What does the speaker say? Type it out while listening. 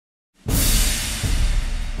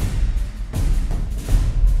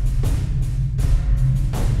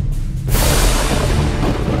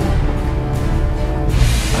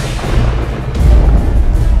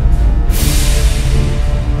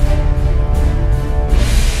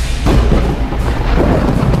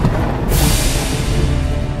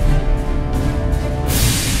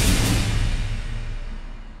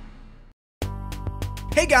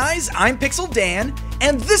guys, I'm Pixel Dan,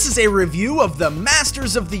 and this is a review of the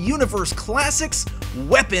Masters of the Universe Classics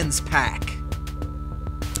Weapons Pack.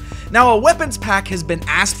 Now, a weapons pack has been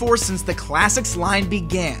asked for since the Classics line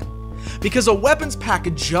began, because a weapons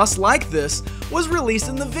pack just like this was released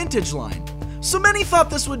in the Vintage line, so many thought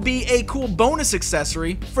this would be a cool bonus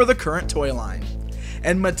accessory for the current toy line.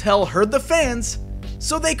 And Mattel heard the fans,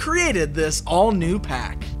 so they created this all-new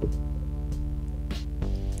pack.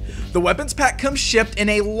 The weapons pack comes shipped in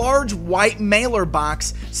a large white mailer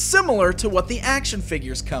box similar to what the action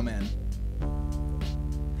figures come in.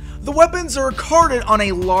 The weapons are carded on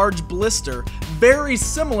a large blister, very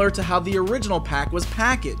similar to how the original pack was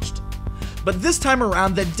packaged. But this time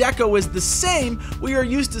around, the deco is the same we are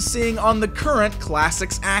used to seeing on the current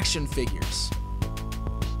Classics action figures.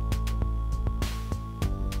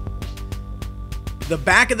 The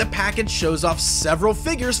back of the package shows off several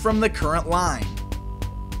figures from the current line.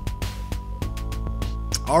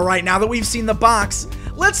 Alright, now that we've seen the box,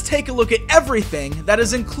 let's take a look at everything that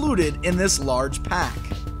is included in this large pack.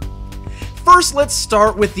 First, let's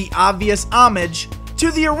start with the obvious homage to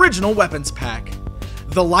the original weapons pack: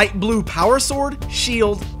 the light blue power sword,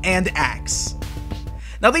 shield, and axe.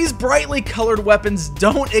 Now, these brightly colored weapons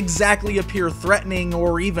don't exactly appear threatening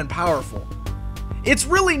or even powerful. It's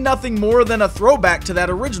really nothing more than a throwback to that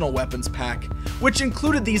original weapons pack, which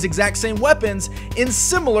included these exact same weapons in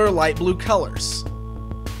similar light blue colors.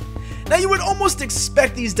 Now, you would almost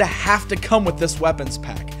expect these to have to come with this weapons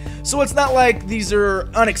pack, so it's not like these are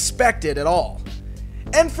unexpected at all.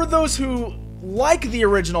 And for those who like the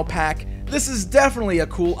original pack, this is definitely a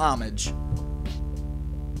cool homage.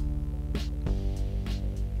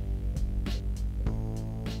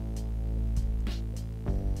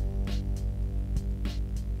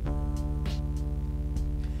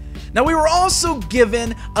 Now, we were also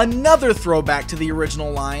given another throwback to the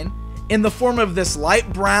original line in the form of this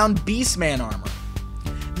light brown Beastman armor.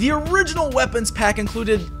 The original weapons pack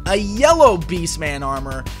included a yellow Beastman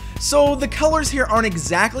armor, so the colors here aren't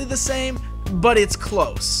exactly the same, but it's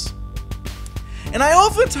close. And I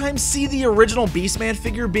oftentimes see the original Beastman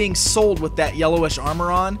figure being sold with that yellowish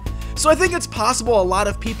armor on, so I think it's possible a lot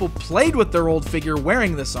of people played with their old figure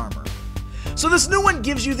wearing this armor. So this new one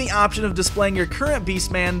gives you the option of displaying your current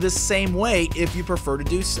Beastman this same way if you prefer to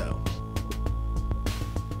do so.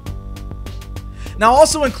 Now,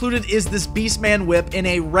 also included is this Beastman whip in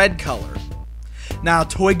a red color. Now,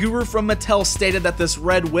 Toy Guru from Mattel stated that this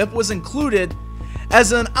red whip was included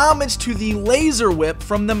as an homage to the laser whip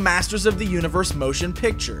from the Masters of the Universe motion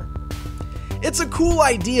picture. It's a cool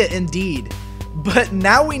idea indeed, but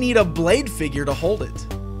now we need a Blade figure to hold it.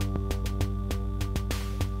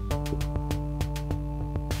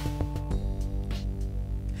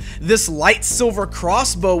 This light silver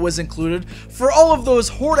crossbow was included for all of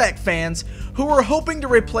those Hordak fans who were hoping to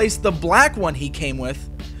replace the black one he came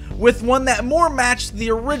with one that more matched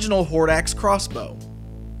the original Hordak's crossbow.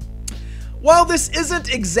 While this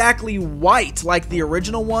isn't exactly white like the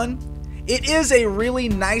original one, it is a really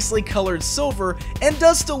nicely colored silver and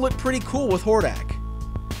does still look pretty cool with Hordak.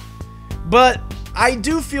 But I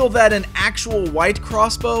do feel that an actual white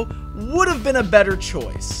crossbow would have been a better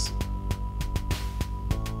choice.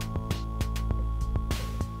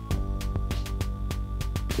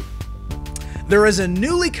 There is a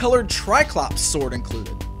newly colored Triclops sword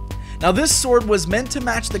included. Now, this sword was meant to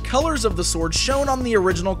match the colors of the sword shown on the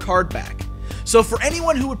original card back. So for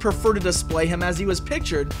anyone who would prefer to display him as he was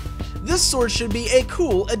pictured, this sword should be a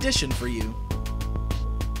cool addition for you.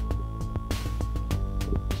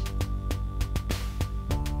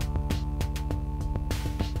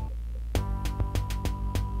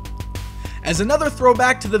 As another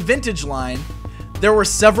throwback to the Vintage line, there were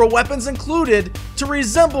several weapons included to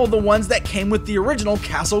resemble the ones that came with the original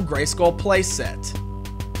Castle Grayskull playset.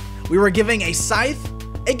 We were giving a scythe,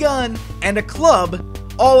 a gun, and a club,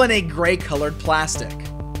 all in a gray colored plastic.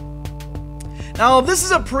 Now, this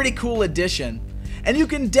is a pretty cool addition, and you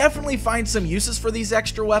can definitely find some uses for these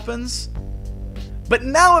extra weapons, but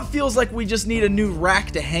now it feels like we just need a new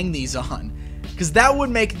rack to hang these on, because that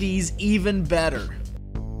would make these even better.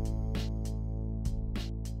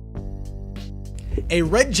 A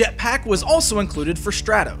red jetpack was also included for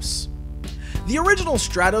Stratos. The original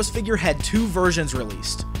Stratos figure had two versions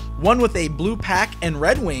released, one with a blue pack and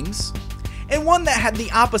red wings, and one that had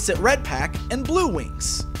the opposite red pack and blue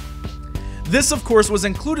wings. This, of course, was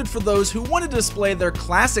included for those who wanted to display their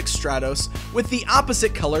classic Stratos with the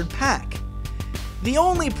opposite colored pack. The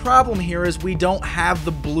only problem here is we don't have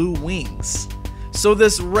the blue wings, so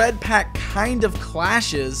this red pack kind of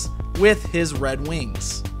clashes with his red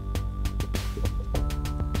wings.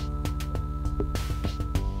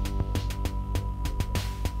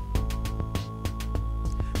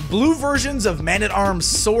 Blue versions of Man-at-Arms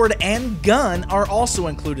sword and gun are also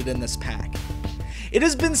included in this pack. It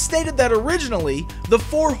has been stated that originally, the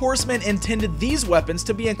Four Horsemen intended these weapons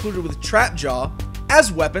to be included with Trapjaw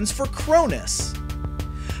as weapons for Cronus.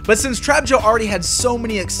 But since Trapjaw already had so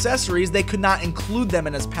many accessories, they could not include them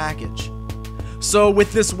in his package. So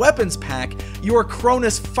with this weapons pack, your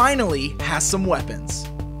Cronus finally has some weapons.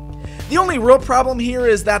 The only real problem here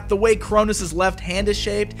is that the way Cronus' left hand is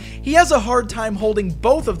shaped, he has a hard time holding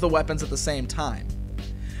both of the weapons at the same time.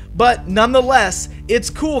 But nonetheless, it's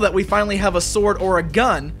cool that we finally have a sword or a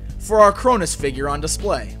gun for our Cronus figure on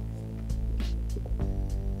display.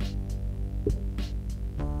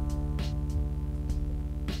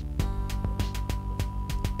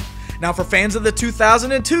 Now for fans of the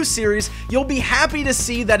 2002 series, you'll be happy to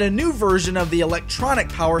see that a new version of the electronic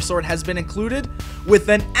power sword has been included with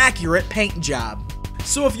an accurate paint job.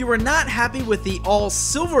 So if you were not happy with the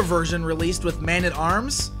all-silver version released with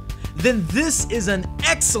Man-at-Arms, then this is an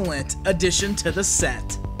excellent addition to the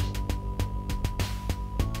set.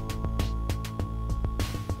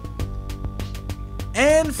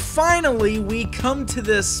 And finally, we come to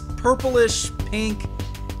this purplish pink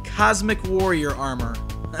Cosmic Warrior armor.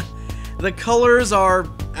 The colors are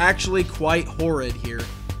actually quite horrid here.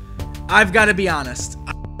 I've got to be honest,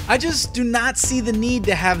 I just do not see the need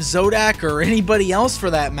to have Zodak, or anybody else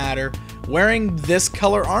for that matter, wearing this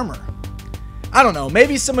color armor. I don't know,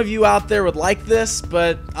 maybe some of you out there would like this,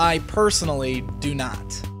 but I personally do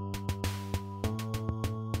not.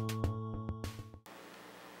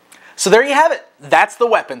 So there you have it, that's the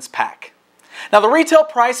weapons pack. Now the retail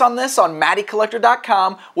price on this on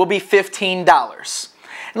MattyCollector.com will be $15.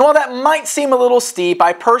 And while that might seem a little steep,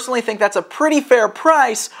 I personally think that's a pretty fair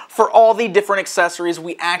price for all the different accessories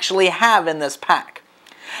we actually have in this pack.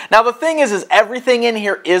 Now the thing is everything in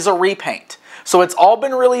here is a repaint. So it's all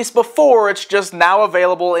been released before, it's just now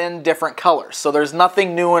available in different colors. So there's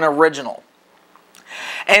nothing new and original.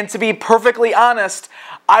 And to be perfectly honest,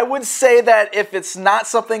 I would say that if it's not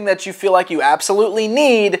something that you feel like you absolutely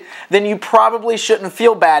need, then you probably shouldn't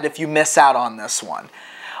feel bad if you miss out on this one.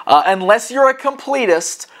 Unless you're a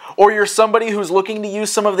completist, or you're somebody who's looking to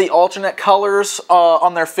use some of the alternate colors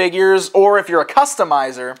on their figures, or if you're a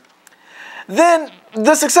customizer, then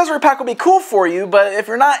this accessory pack will be cool for you. But if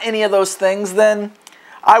you're not any of those things, then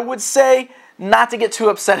I would say not to get too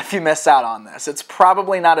upset if you miss out on this. It's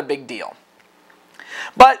probably not a big deal.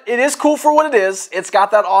 But it is cool for what it is. It's got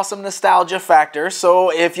that awesome nostalgia factor,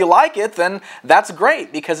 so if you like it, then that's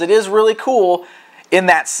great, because it is really cool in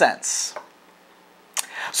that sense.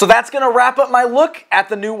 So that's going to wrap up my look at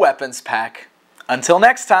the new weapons pack. Until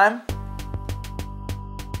next time.